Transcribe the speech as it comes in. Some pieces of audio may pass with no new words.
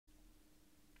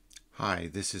Hi,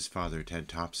 this is Fr Ted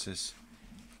Toppses.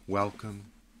 Welcome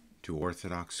to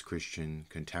Orthodox Christian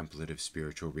Contemplative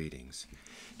Spiritual Readings.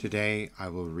 Today I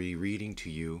will be reading to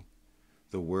you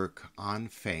the work On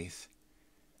Faith,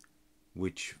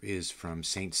 which is from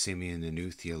St. Symeon, the New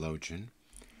Theologian,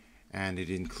 and it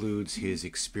includes his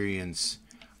experience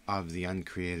of the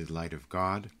uncreated light of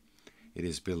God. It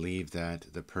is believed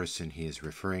that the person he is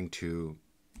referring to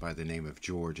by the name of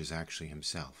George is actually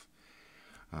himself.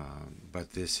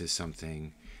 But this is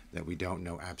something that we don't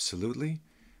know absolutely,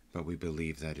 but we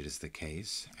believe that it is the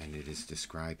case, and it is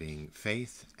describing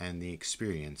faith and the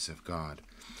experience of God.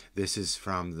 This is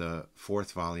from the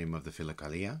 4th volume of the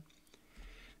Philokalia.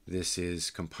 This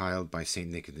is compiled by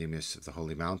St. Nikodimos of the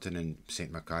Holy Mountain and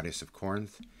St. Markarios of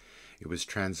Corinth. It was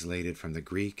translated from the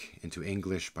Greek into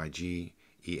English by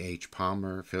G.E.H.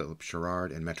 Palmer, Philip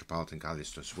Sherrard, and Metropolitan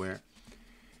Kallistos Ware.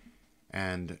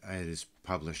 And it is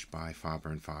published by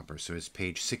Faber and Faber. So it's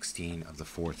page 16 of the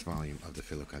 4th volume of the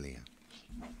Philokalia.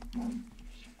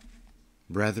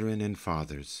 Brethren and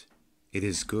fathers, it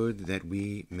is good that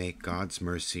we make God's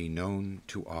mercy known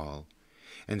to all,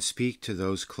 and speak to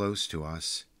those close to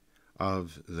us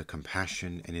of the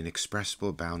compassion and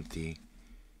inexpressible bounty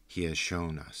he has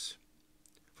shown us.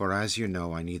 For as you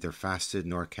know, I neither fasted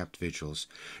nor kept vigils,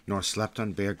 nor slept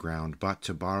on bare ground, but,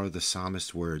 to borrow the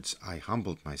psalmist's words, I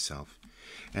humbled myself,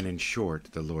 and in short,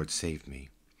 the Lord saved me.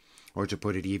 Or to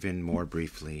put it even more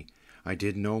briefly, I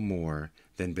did no more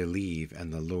than believe,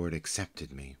 and the Lord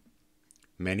accepted me.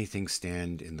 Many things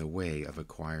stand in the way of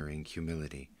acquiring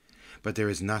humility, but there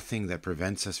is nothing that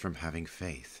prevents us from having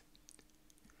faith.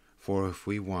 For if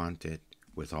we want it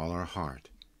with all our heart,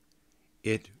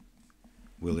 it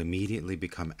will immediately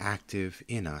become active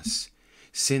in us,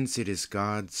 since it is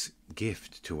God's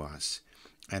gift to us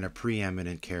and a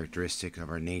preeminent characteristic of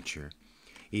our nature,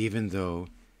 even though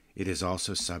it is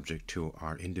also subject to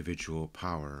our individual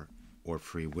power or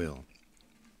free will.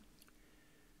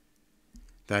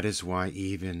 That is why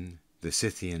even the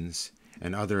Scythians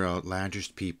and other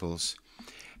outlandish peoples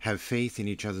have faith in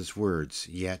each other's words,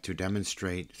 yet to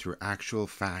demonstrate through actual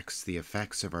facts the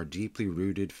effects of our deeply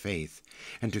rooted faith,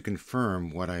 and to confirm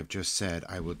what I have just said,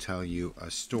 I will tell you a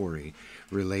story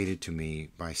related to me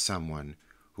by someone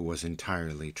who was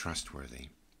entirely trustworthy.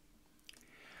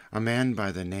 A man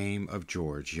by the name of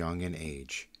George, young in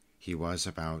age, he was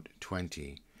about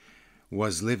 20,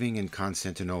 was living in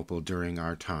Constantinople during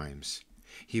our times.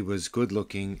 He was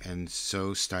good-looking and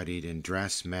so studied in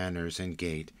dress, manners, and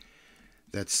gait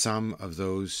that some of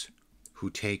those who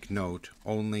take note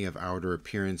only of outer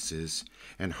appearances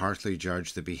and hardly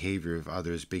judge the behavior of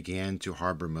others began to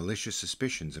harbor malicious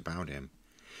suspicions about him.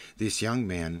 This young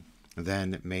man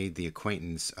then made the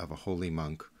acquaintance of a holy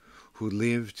monk who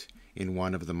lived in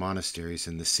one of the monasteries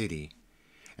in the city,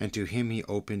 and to him he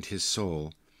opened his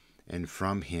soul, and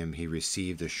from him he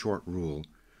received a short rule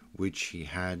which he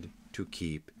had to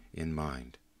keep in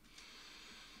mind.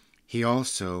 He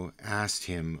also asked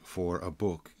him for a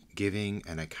book giving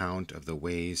an account of the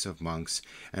ways of monks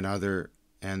and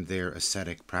their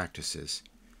ascetic practices.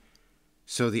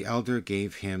 So the elder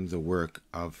gave him the work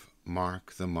of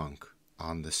Mark the monk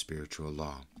on the spiritual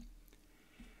law.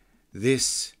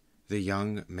 This the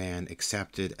young man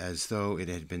accepted as though it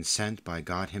had been sent by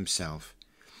God himself,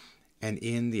 and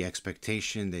in the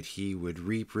expectation that he would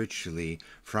reap richly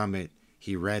from it,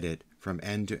 he read it from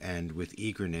end to end with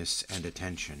eagerness and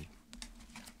attention.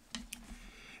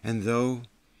 And though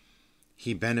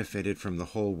he benefited from the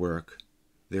whole work,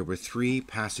 there were 3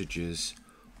 passages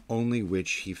only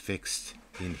which he fixed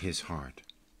in his heart.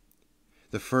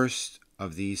 The first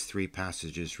of these 3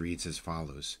 passages reads as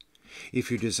follows: If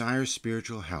you desire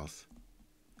spiritual health,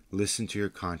 listen to your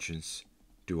conscience,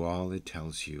 do all it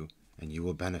tells you, and you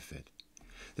will benefit.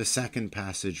 The second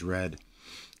passage read,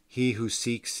 He who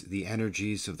seeks the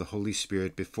energies of the Holy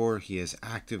Spirit before he has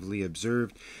actively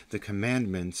observed the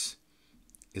commandments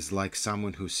is like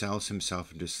someone who sells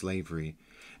himself into slavery,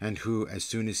 and who, as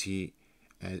soon as he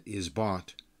is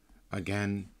bought,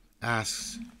 again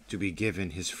asks to be given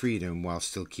his freedom while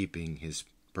still keeping his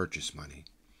purchase money.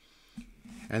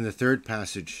 And the third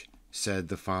passage said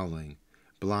the following: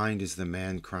 Blind is the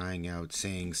man crying out,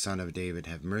 saying, Son of David,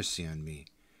 have mercy on me.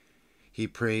 He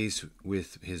prays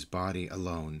with his body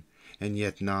alone, and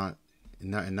yet not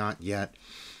yet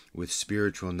with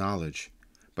spiritual knowledge.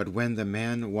 But when the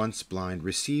man once blind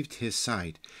received his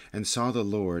sight and saw the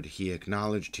Lord, he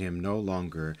acknowledged him no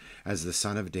longer as the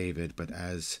Son of David, but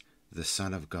as the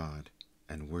Son of God,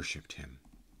 and worshipped him.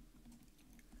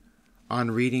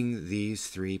 On reading these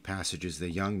 3 passages,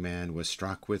 the young man was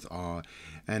struck with awe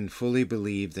and fully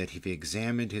believed that if he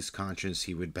examined his conscience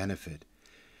he would benefit,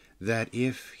 that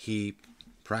if he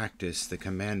practice the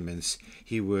commandments,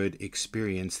 he would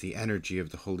experience the energy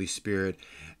of the Holy Spirit,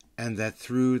 and that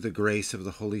through the grace of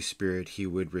the Holy Spirit he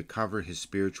would recover his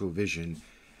spiritual vision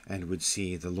and would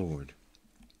see the Lord.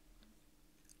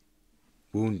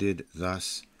 Wounded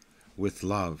thus with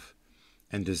love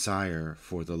and desire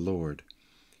for the Lord,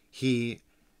 he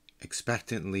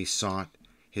expectantly sought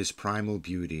his primal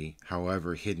beauty,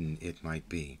 however hidden it might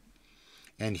be.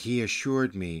 And he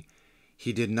assured me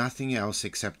he did nothing else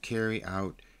except carry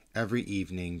out every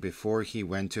evening before he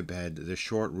went to bed the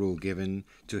short rule given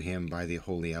to him by the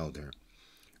holy elder.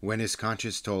 When his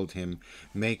conscience told him,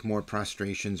 make more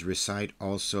prostrations, recite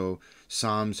also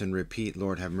psalms, and repeat,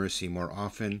 Lord have mercy, more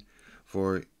often,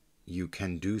 for you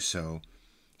can do so,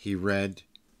 he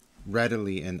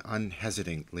readily and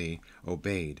unhesitatingly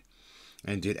obeyed,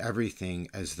 and did everything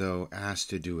as though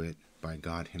asked to do it by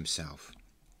God himself.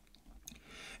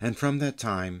 And from that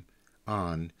time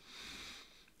on,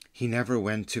 he never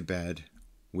went to bed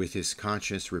with his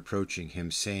conscience reproaching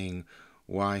him, saying,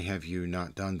 why have you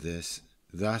not done this?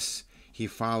 Thus he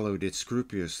followed it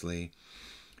scrupulously,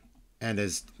 and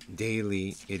as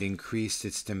daily it increased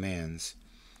its demands,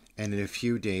 and in a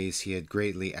few days he had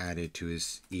greatly added to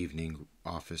his evening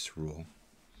office rule.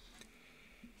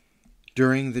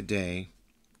 During the day,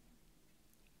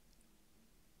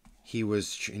 he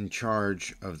was in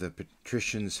charge of the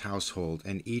patrician's household,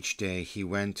 and each day he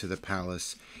went to the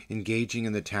palace, engaging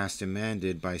in the task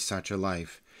demanded by such a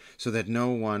life, so that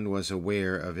no one was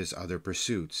aware of his other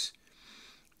pursuits.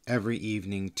 Every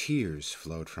evening tears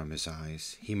flowed from his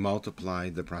eyes. He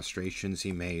multiplied the prostrations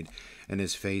he made, and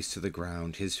his face to the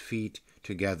ground, his feet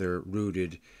together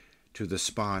rooted to the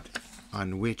spot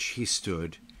on which he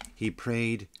stood. He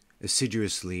prayed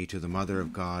assiduously to the Mother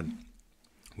of God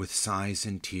with sighs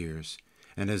and tears,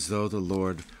 and as though the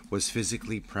Lord was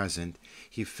physically present,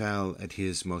 he fell at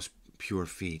his most pure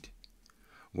feet,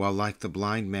 while like the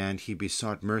blind man he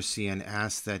besought mercy and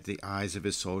asked that the eyes of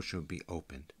his soul should be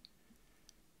opened.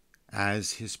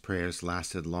 As his prayers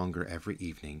lasted longer every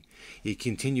evening, he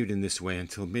continued in this way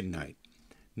until midnight,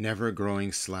 never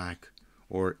growing slack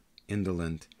or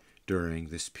indolent during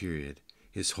this period,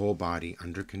 his whole body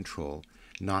under control,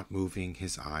 not moving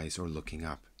his eyes or looking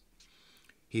up.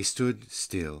 He stood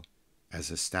still as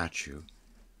a statue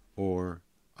or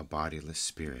a bodiless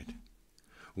spirit.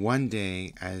 One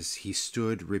day, as he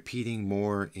stood repeating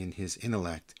more in his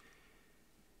intellect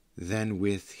than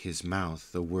with his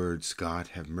mouth the words, God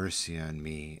have mercy on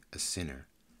me, a sinner,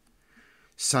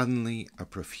 suddenly a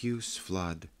profuse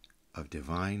flood of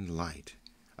divine light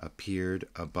appeared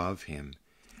above him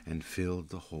and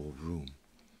filled the whole room.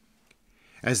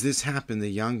 As this happened, the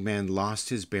young man lost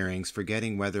his bearings,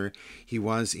 forgetting whether he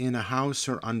was in a house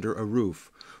or under a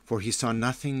roof, for he saw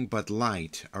nothing but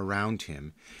light around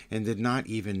him, and did not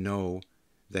even know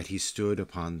that he stood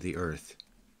upon the earth.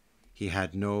 He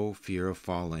had no fear of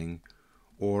falling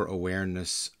or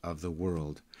awareness of the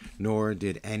world, nor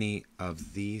did any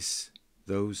of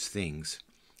those things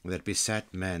that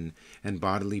beset men and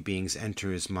bodily beings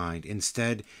enter his mind.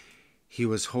 Instead, he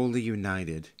was wholly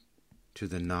united to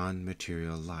the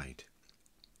non-material light,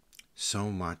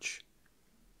 so much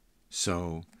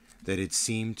so that it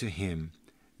seemed to him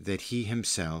that he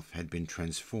himself had been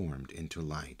transformed into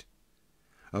light.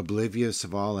 Oblivious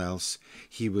of all else,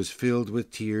 he was filled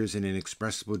with tears and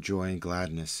inexpressible joy and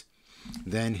gladness.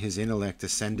 Then his intellect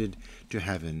ascended to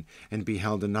heaven and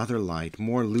beheld another light,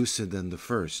 more lucid than the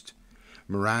first.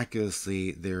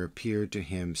 Miraculously there appeared to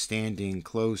him, standing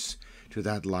close to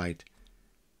that light,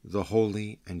 the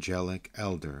holy angelic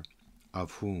elder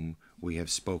of whom we have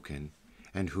spoken,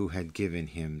 and who had given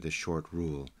him the short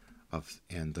rule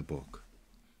and the book.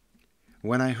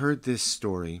 When I heard this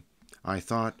story, I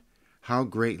thought how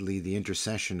greatly the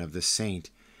intercession of the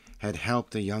saint had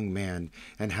helped the young man,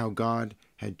 and how God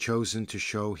had chosen to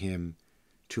show him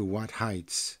to what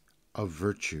heights of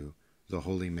virtue the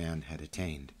holy man had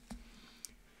attained.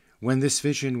 When this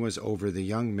vision was over, the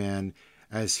young man,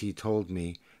 as he told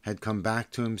me, had come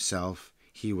back to himself.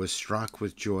 He was struck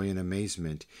with joy and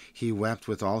amazement. He wept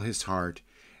with all his heart,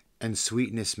 and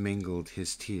sweetness mingled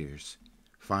his tears.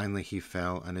 Finally he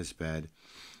fell on his bed,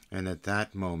 and at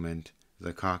that moment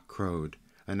the cock crowed,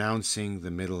 announcing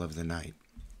the middle of the night.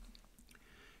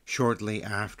 Shortly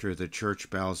after, the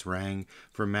church bells rang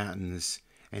for matins,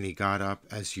 and he got up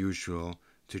as usual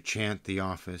to chant the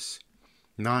office,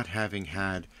 not having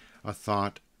had a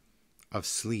thought of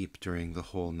sleep during the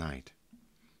whole night,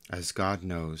 as God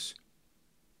knows,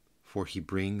 for he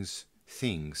brings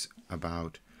things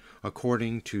about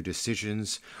according to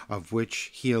decisions of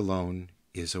which he alone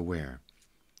is aware.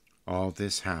 All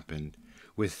this happened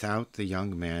without the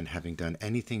young man having done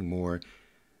anything more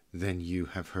than you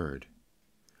have heard.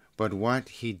 But what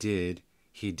he did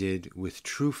with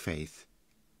true faith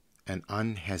and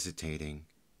unhesitating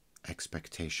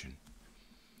expectation.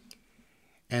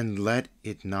 And let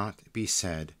it not be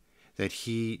said that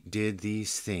he did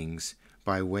these things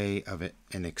by way of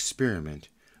an experiment,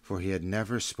 for he had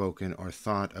never spoken or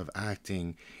thought of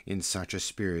acting in such a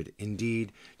spirit.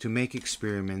 Indeed, to make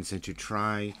experiments and to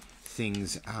try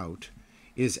things out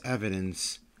is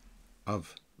evidence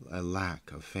of a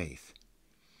lack of faith.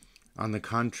 On the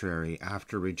contrary,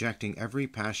 after rejecting every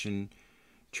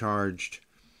passion-charged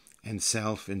and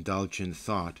self-indulgent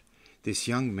thought, this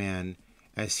young man,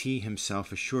 as he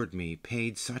himself assured me,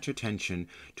 paid such attention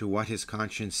to what his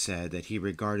conscience said that he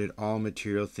regarded all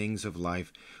material things of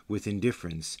life with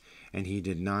indifference, and he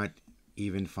did not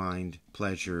even find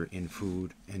pleasure in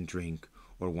food and drink,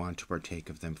 or want to partake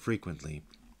of them frequently.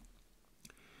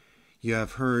 You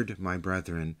have heard, my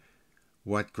brethren,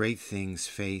 what great things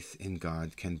faith in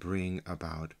God can bring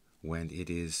about when it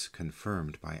is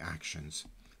confirmed by actions.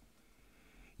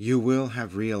 You will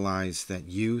have realized that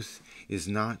youth is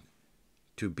not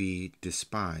to be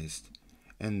despised,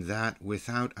 and that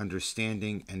without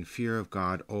understanding and fear of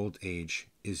God, old age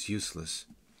is useless.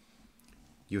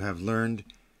 You have learned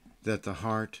that the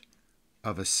heart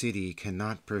of a city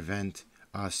cannot prevent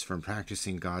us from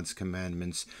practicing God's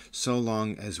commandments so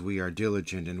long as we are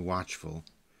diligent and watchful,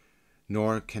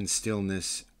 nor can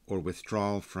stillness or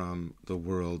withdrawal from the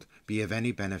world be of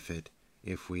any benefit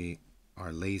if we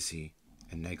are lazy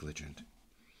and negligent.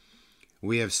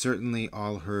 We have certainly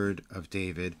all heard of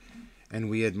David, and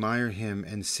we admire him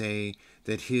and say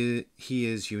that he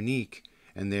is unique,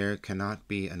 and there cannot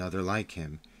be another like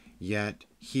him. Yet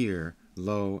here,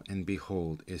 lo and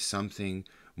behold, is something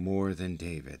more than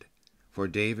David. For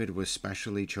David was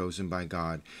specially chosen by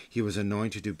God. He was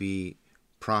anointed to be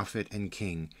prophet and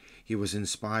king. He was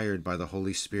inspired by the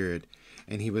Holy Spirit,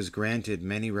 and he was granted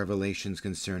many revelations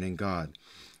concerning God.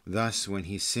 Thus, when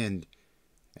he sinned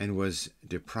and was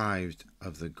deprived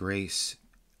of the grace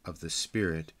of the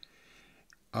Spirit,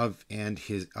 of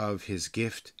his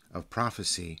gift of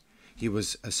prophecy, he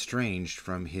was estranged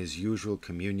from his usual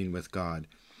communion with God.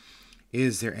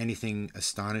 Is there anything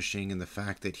astonishing in the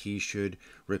fact that he should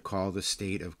recall the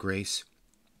state of grace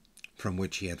from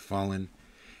which he had fallen,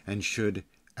 and should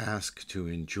ask to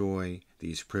enjoy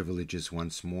these privileges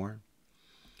once more?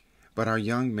 But our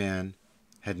young man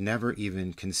had never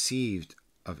even conceived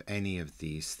of any of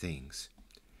these things.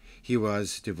 He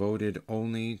was devoted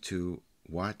only to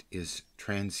what is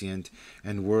transient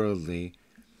and worldly,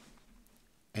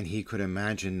 and he could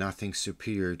imagine nothing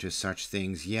superior to such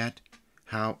things. Yet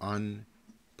how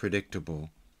unpredictable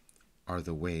are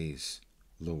the ways,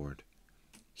 Lord.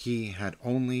 He had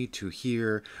only to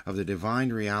hear of the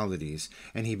divine realities,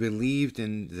 and he believed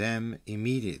in them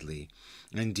immediately.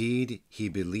 Indeed, he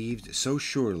believed so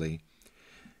surely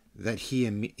that he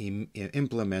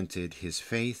implemented his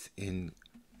faith in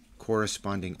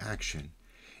corresponding action.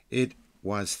 It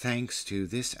was thanks to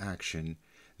this action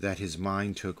that his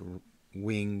mind took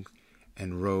wing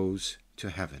and rose to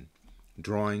heaven,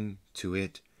 drawing to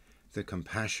it the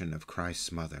compassion of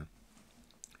Christ's mother.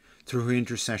 Through her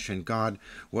intercession, God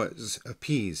was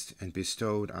appeased and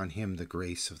bestowed on him the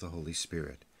grace of the Holy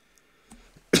Spirit.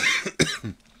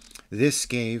 This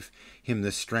gave him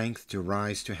the strength to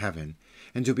rise to heaven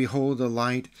and to behold the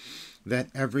light that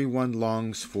everyone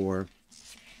longs for,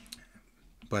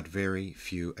 but very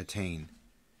few attain.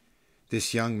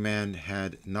 This young man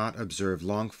had not observed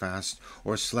long fast,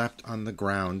 or slept on the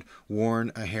ground,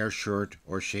 worn a hair shirt,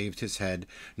 or shaved his head,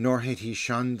 nor had he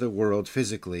shunned the world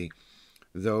physically,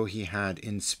 though he had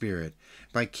in spirit.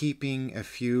 By keeping a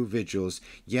few vigils,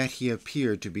 yet he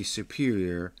appeared to be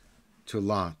superior to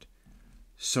Lot,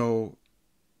 so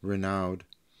renowned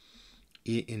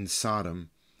in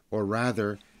Sodom, or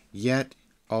rather, yet,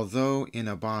 although in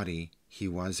a body he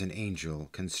was an angel,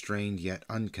 constrained yet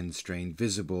unconstrained,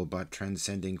 visible but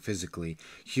transcending physically,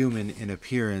 human in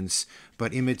appearance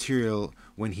but immaterial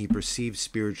when he perceived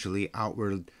spiritually,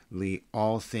 outwardly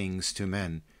all things to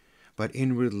men, but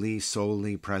inwardly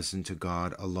solely present to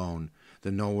God alone,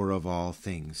 the knower of all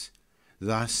things.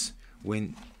 Thus,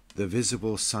 when the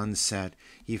visible sun set,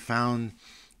 he found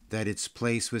that its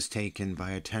place was taken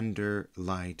by a tender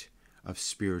light of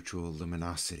spiritual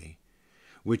luminosity,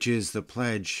 which is the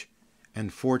pledge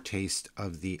and foretaste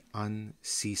of the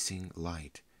unceasing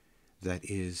light that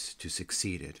is to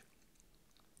succeed it.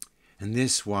 And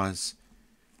this was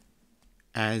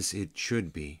as it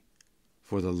should be,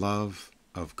 for the love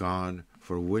of God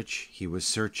for which he was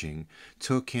searching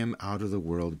took him out of the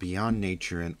world beyond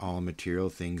nature and all material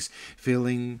things,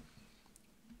 filling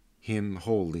him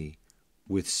wholly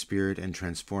with spirit and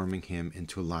transforming him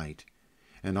into light.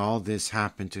 And all this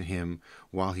happened to him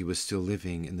while he was still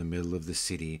living in the middle of the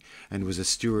city, and was a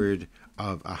steward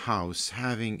of a house,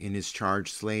 having in his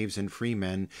charge slaves and free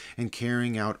men, and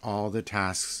carrying out all the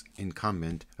tasks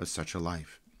incumbent of such a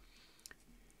life.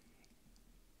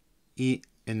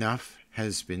 Enough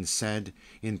has been said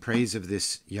in praise of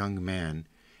this young man,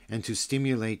 and to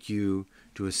stimulate you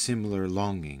to a similar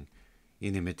longing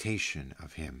in imitation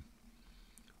of him.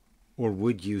 Or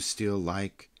would you still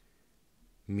like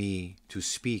me to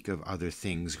speak of other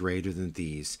things greater than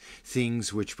these,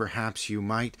 things which perhaps you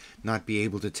might not be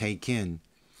able to take in?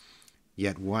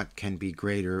 Yet what can be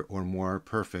greater or more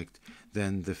perfect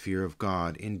than the fear of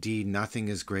God? Indeed, nothing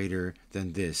is greater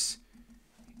than this.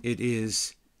 It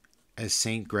is, as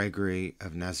St. Gregory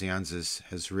of Nazianzus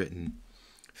has written,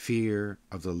 fear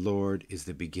of the Lord is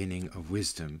the beginning of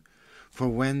wisdom. For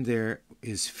when there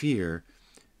is fear,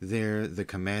 there the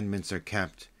commandments are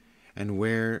kept, and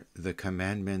where the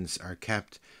commandments are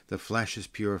kept, the flesh is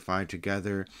purified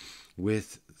together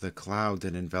with the cloud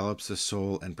that envelops the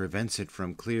soul and prevents it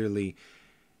from clearly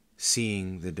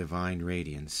seeing the divine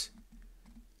radiance.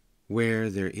 Where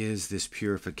there is this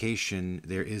purification,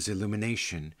 there is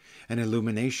illumination, and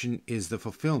illumination is the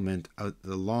fulfillment of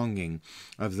the longing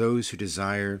of those who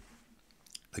desire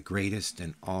the greatest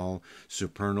and all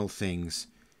supernal things,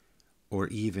 or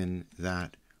even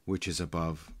that which is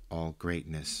above all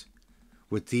greatness.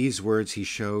 With these words he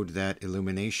showed that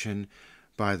illumination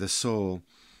by the soul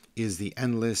is the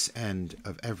endless end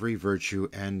of every virtue,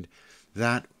 and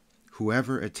that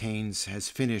whoever attains has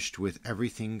finished with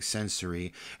everything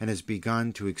sensory and has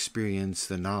begun to experience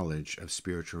the knowledge of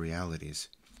spiritual realities.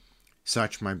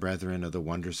 Such, my brethren, are the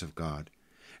wonders of God,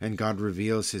 and God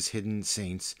reveals his hidden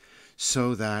saints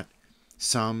so that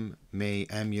some may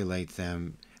emulate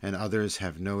them, and others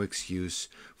have no excuse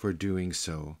for doing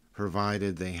so,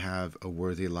 provided they have a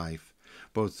worthy life,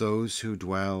 both those who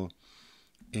dwell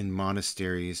in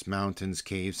monasteries, mountains,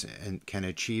 caves, and can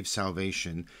achieve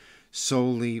salvation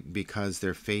solely because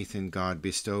their faith in God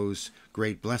bestows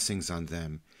great blessings on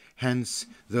them. Hence,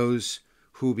 those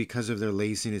who, because of their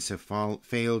laziness, have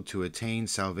failed to attain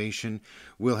salvation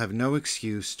will have no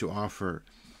excuse to offer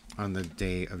on the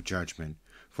day of judgment.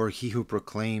 For he who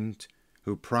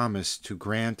promised to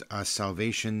grant us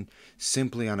salvation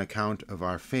simply on account of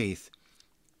our faith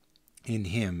in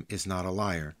him is not a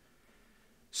liar.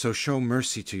 So show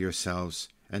mercy to yourselves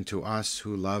and to us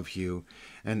who love you,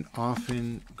 and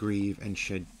often grieve and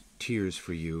shed tears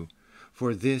for you.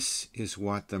 For this is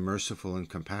what the merciful and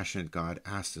compassionate God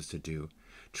asks us to do.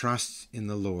 Trust in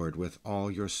the Lord with all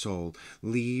your soul.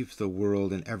 Leave the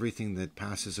world and everything that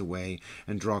passes away,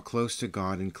 and draw close to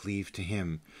God and cleave to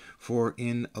him. For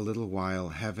in a little while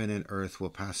heaven and earth will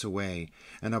pass away,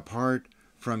 and apart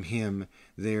from him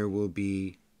there will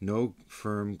be no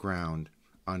firm ground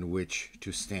on which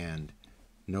to stand,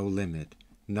 no limit,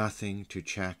 nothing to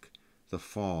check the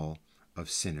fall of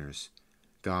sinners.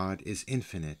 God is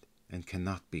infinite and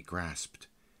cannot be grasped.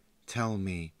 Tell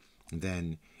me,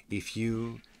 then, if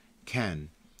you can,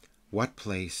 what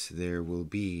place there will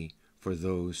be for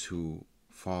those who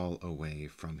fall away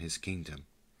from his kingdom.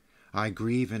 I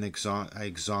grieve and I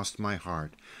exhaust my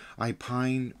heart. I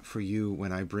pine for you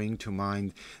when I bring to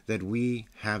mind that we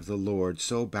have the Lord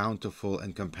so bountiful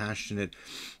and compassionate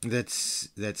that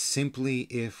simply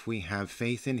if we have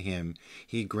faith in him,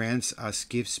 he grants us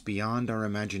gifts beyond our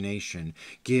imagination,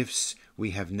 gifts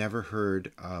we have never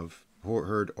heard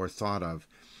or thought of,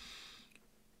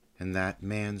 and that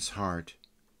man's heart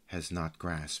has not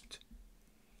grasped.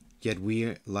 Yet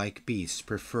we, like beasts,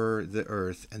 prefer the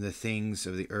earth and the things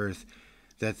of the earth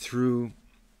that through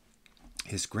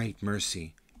his great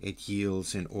mercy it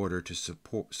yields in order to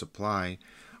supply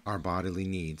our bodily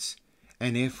needs.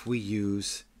 And if we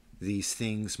use these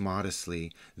things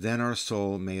modestly, then our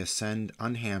soul may ascend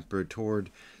unhampered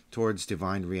towards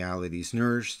divine realities,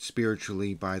 nourished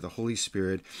spiritually by the Holy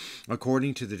Spirit,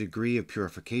 according to the degree of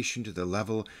purification to the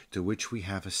level to which we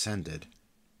have ascended.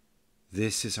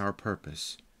 This is our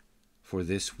purpose. For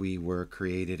this we were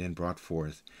created and brought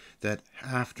forth, that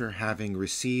after having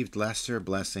received lesser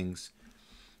blessings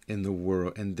in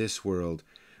this world,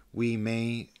 we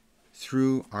may,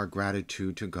 through our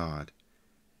gratitude to God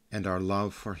and our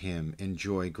love for him,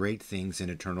 enjoy great things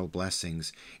and eternal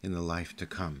blessings in the life to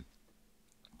come.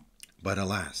 But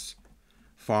alas,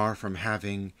 far from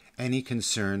having any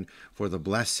concern for the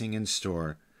blessing in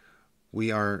store,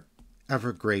 we are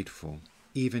ever grateful,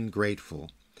 even grateful,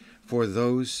 for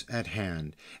those at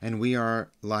hand, and we are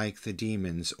like the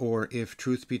demons, or, if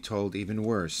truth be told, even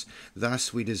worse.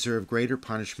 Thus we deserve greater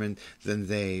punishment than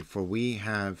they, for we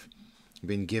have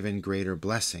been given greater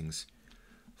blessings.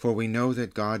 For we know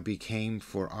that God became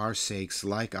for our sakes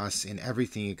like us in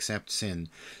everything except sin,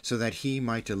 so that he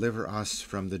might deliver us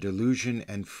from the delusion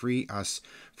and free us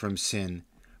from sin.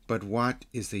 But what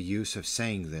is the use of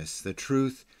saying this? The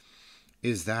truth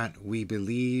is that we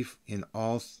believe in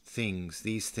all things,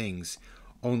 these things,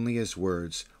 only as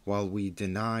words, while we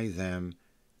deny them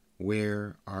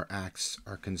where our acts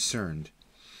are concerned.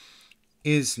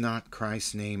 Is not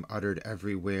Christ's name uttered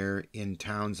everywhere, in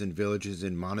towns and villages,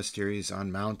 in monasteries,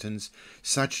 on mountains,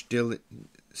 such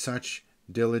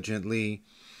diligently,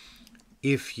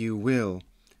 if you will,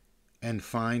 and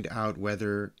find out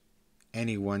whether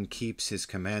anyone keeps his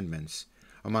commandments?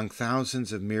 Among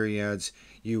thousands of myriads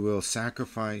you will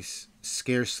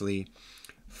scarcely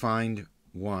find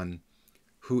one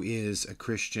who is a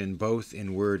Christian both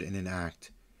in word and in act.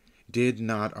 Did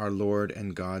not our Lord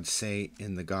and God say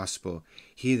in the gospel,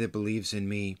 "He that believes in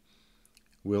me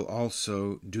will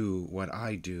also do what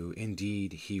I do.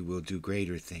 Indeed, he will do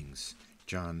greater things."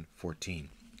 John 14.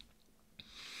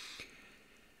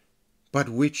 But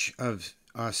which of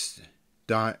us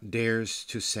dares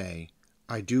to say,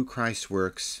 "I do Christ's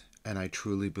works, and I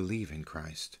truly believe in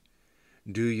Christ"?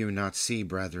 Do you not see,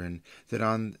 brethren, that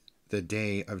on the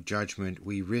day of judgment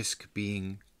we risk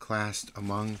being classed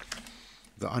among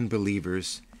the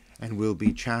unbelievers, and will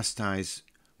be chastised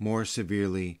more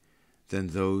severely than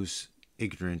those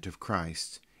ignorant of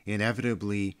Christ?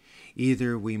 Inevitably,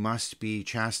 either we must be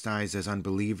chastised as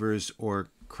unbelievers,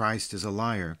 or Christ is a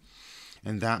liar,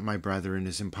 and that, my brethren,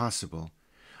 is impossible.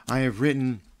 I have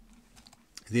written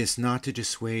this not to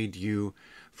dissuade you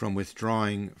from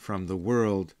withdrawing from the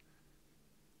world,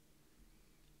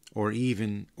 or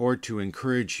to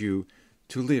encourage you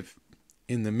to live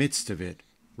in the midst of it.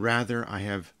 Rather, I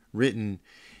have written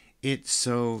it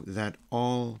so that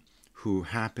all who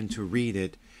happen to read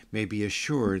it may be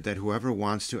assured that whoever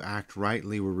wants to act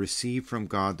rightly will receive from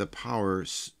God the power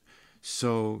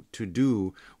so to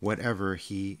do whatever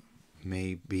he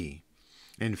may be.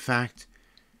 In fact,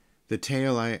 the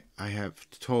tale I have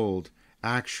told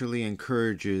actually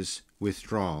encourages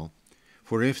withdrawal.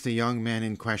 For if the young man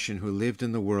in question, who lived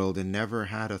in the world and never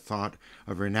had a thought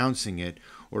of renouncing it,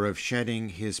 or of shedding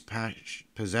his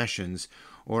possessions,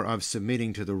 or of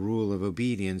submitting to the rule of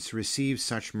obedience, receives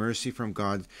such mercy from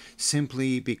God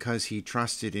simply because he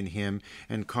trusted in him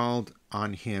and called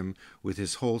on him with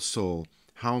his whole soul,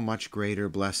 how much greater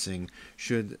blessing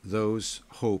should those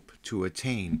hope to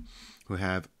attain who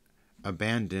have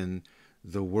abandoned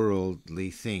the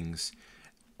worldly things,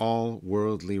 all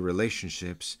worldly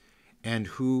relationships, and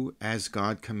who, as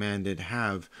God commanded,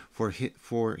 have, for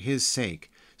his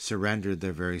sake, surrendered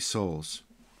their very souls.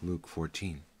 Luke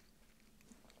 14.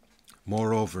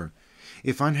 Moreover,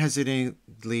 if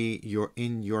unhesitatingly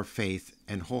in your faith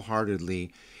and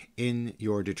wholeheartedly in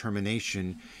your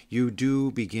determination you do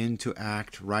begin to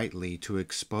act rightly, to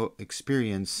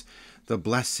experience the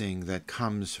blessing that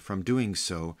comes from doing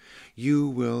so, you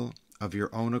will of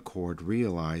your own accord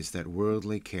realize that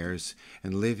worldly cares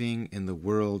and living in the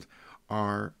world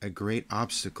are a great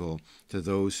obstacle to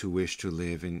those who wish to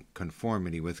live in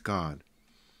conformity with God.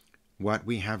 What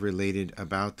we have related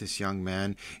about this young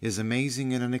man is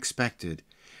amazing and unexpected,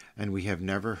 and we have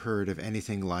never heard of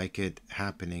anything like it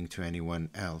happening to anyone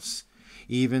else.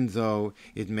 Even though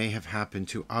it may have happened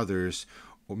to others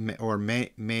or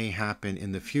may happen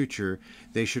in the future,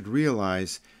 they should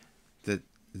realize that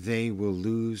they will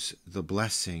lose the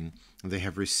blessing they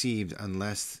have received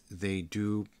unless they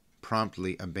do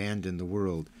promptly abandon the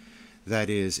world. That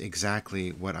is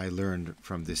exactly what I learned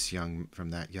from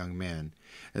that young man.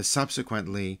 I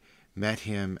subsequently met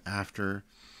him after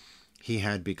he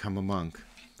had become a monk,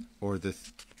 or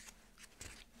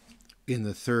in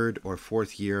the third or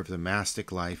fourth year of the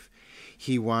monastic life.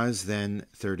 He was then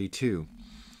 32.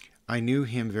 I knew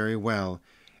him very well,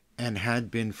 and had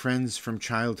been friends from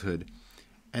childhood,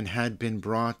 and had been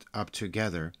brought up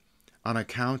together. On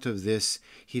account of this,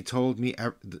 he told me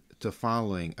the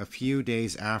following: a few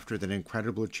days after that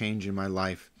incredible change in my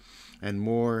life, and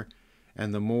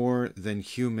the more than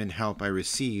human help I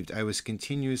received, I was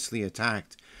continuously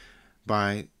attacked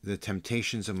by the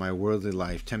temptations of my worldly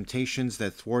life, temptations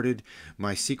that thwarted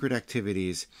my secret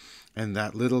activities, and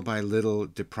that little by little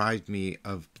deprived me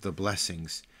of the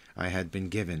blessings I had been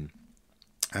given.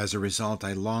 As a result,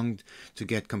 I longed to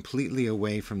get completely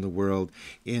away from the world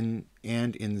and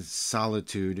in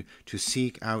solitude to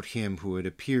seek out him who had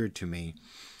appeared to me.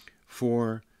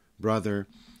 For, brother,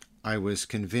 I was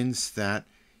convinced that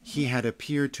he had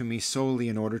appeared to me solely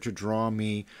in order to draw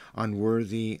me,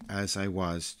 unworthy as I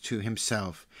was, to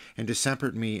himself, and to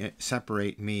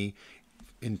separate me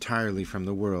entirely from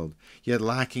the world. Yet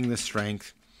lacking the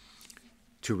strength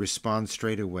to respond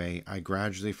straight away, I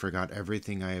gradually forgot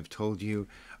everything I have told you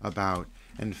about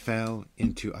and fell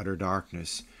into utter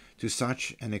darkness, to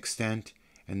such an extent,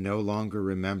 and no longer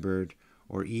remembered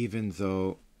or even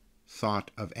though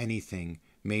thought of anything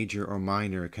major or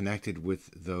minor connected with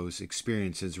those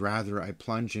experiences. Rather, I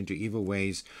plunged into evil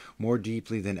ways more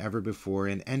deeply than ever before,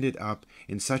 and ended up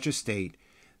in such a state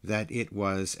that it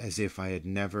was as if I had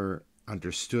never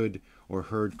understood or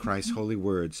heard Christ's holy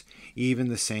words. Even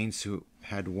the saints who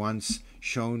had once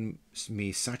shown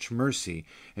me such mercy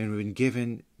and been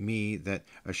given me that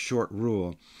a short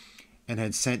rule, and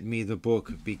had sent me the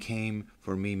book, became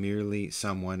for me merely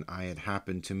someone I had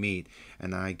happened to meet,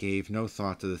 and I gave no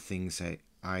thought to the things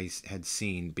I had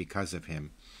seen because of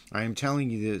him. I am telling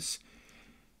you this,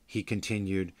 he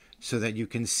continued, so that you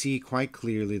can see quite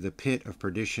clearly the pit of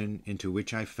perdition into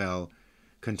which I fell.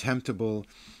 Contemptible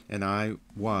and I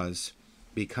was,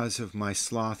 because of my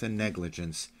sloth and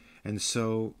negligence, and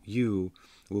so you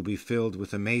will be filled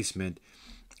with amazement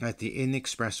at the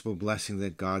inexpressible blessing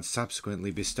that God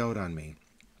subsequently bestowed on me.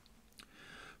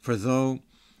 For though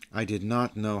I did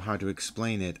not know how to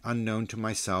explain it, unknown to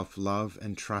myself, love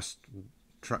and trust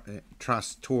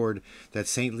toward that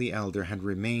saintly elder had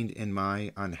remained in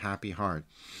my unhappy heart,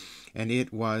 and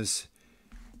it was,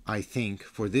 I think,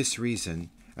 for this reason,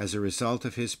 as a result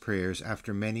of his prayers,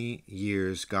 after many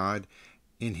years, God,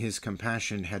 in his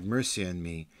compassion, had mercy on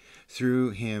me.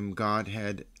 Through him, God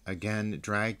had again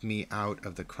dragged me out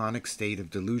of the chronic state of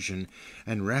delusion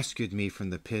and rescued me from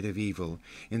the pit of evil.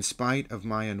 In spite of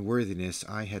my unworthiness,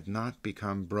 I had not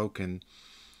become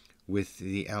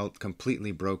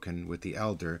completely broken with the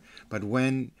elder, but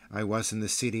when I was in the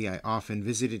city, I often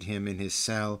visited him in his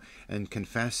cell and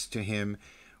confessed to him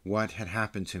what had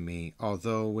happened to me.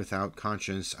 Although without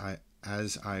conscience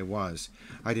as I was,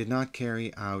 I did not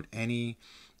carry out any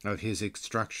of his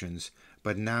instructions.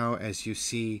 But now, as you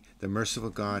see, the merciful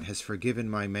God has forgiven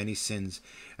my many sins,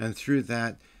 and through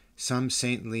that the same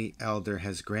saintly elder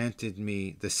has granted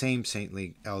me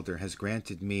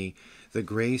the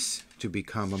grace to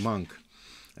become a monk,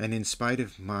 and in spite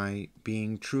of my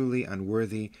being truly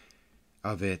unworthy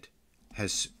of it,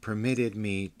 has permitted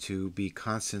me to be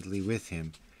constantly with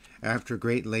him. After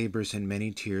great labors and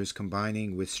many tears,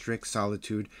 combining with strict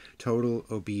solitude, total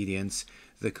obedience,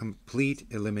 the complete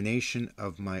elimination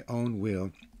of my own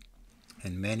will,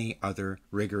 and many other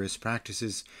rigorous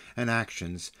practices and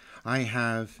actions, I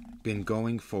have been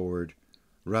going forward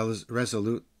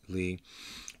resolutely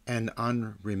and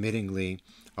unremittingly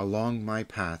along my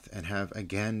path, and have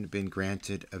again been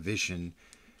granted a vision,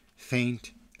 faint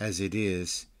as it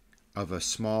is, of a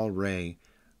small ray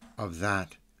of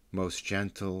that most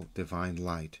gentle divine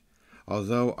light.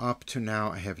 Although up to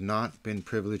now I have not been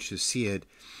privileged to see it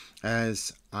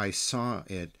as I saw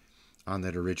it on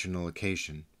that original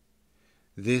occasion.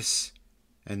 This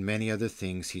and many other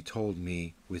things he told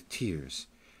me with tears,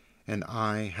 and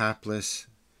I, hapless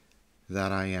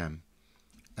that I am,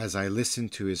 as I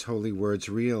listened to his holy words,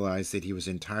 realized that he was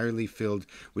entirely filled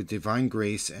with divine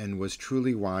grace and was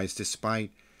truly wise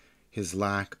despite his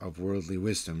lack of worldly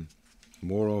wisdom.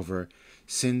 Moreover,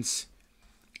 since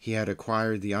he had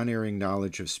acquired the unerring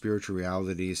knowledge of spiritual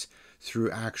realities through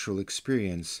actual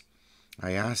experience,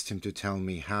 I asked him to tell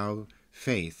me how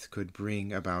faith could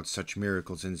bring about such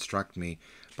miracles and instruct me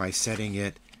by setting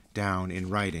it down in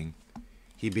writing.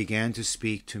 He began to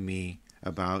speak to me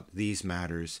about these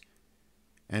matters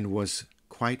and was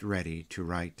quite ready to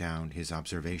write down his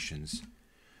observations.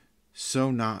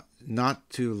 So not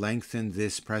to lengthen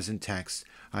this present text,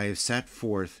 I have set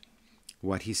forth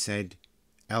what he said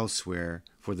elsewhere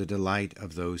for the delight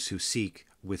of those who seek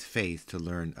with faith to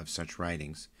learn of such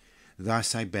writings.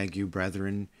 Thus I beg you,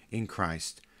 brethren in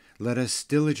Christ, let us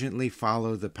diligently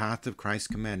follow the path of Christ's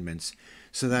commandments,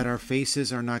 so that our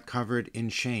faces are not covered in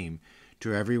shame.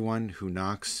 To everyone who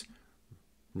knocks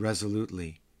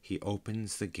resolutely, he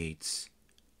opens the gates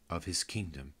of his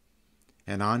kingdom,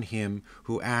 and on him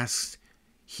who asks,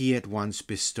 he at once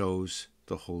bestows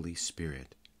the Holy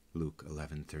Spirit. Luke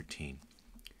 11:13.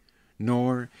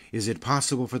 Nor is it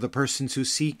possible for the persons who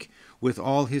seek with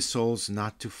all his souls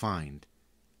not to find.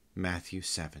 Matthew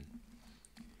 7.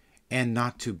 And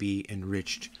not to be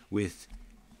enriched with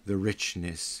the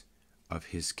richness of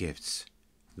his gifts.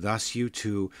 Thus you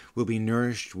too will be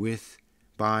nourished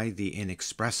by the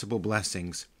inexpressible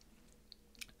blessings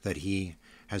that he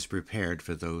has prepared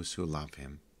for those who love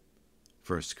him.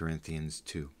 1 Corinthians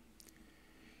 2.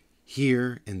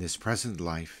 Here in this present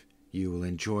life you will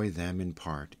enjoy them in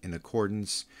part in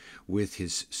accordance with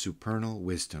his supernal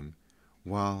wisdom,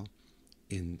 while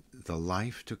in the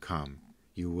life to come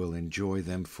you will enjoy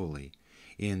them fully,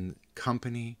 in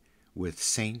company with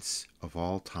saints of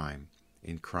all time,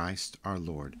 in Christ our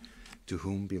Lord, to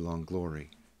whom belong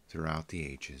glory throughout the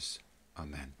ages.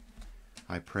 Amen.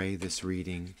 I pray this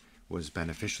reading was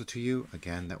beneficial to you.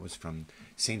 Again, that was from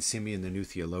St. Symeon, the New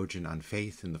Theologian on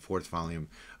Faith, in the 4th volume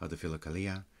of the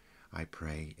Philokalia. I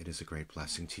pray it is a great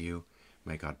blessing to you.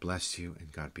 May God bless you,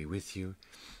 and God be with you,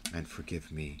 and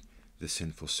forgive me, the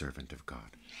sinful servant of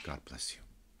God. God bless you.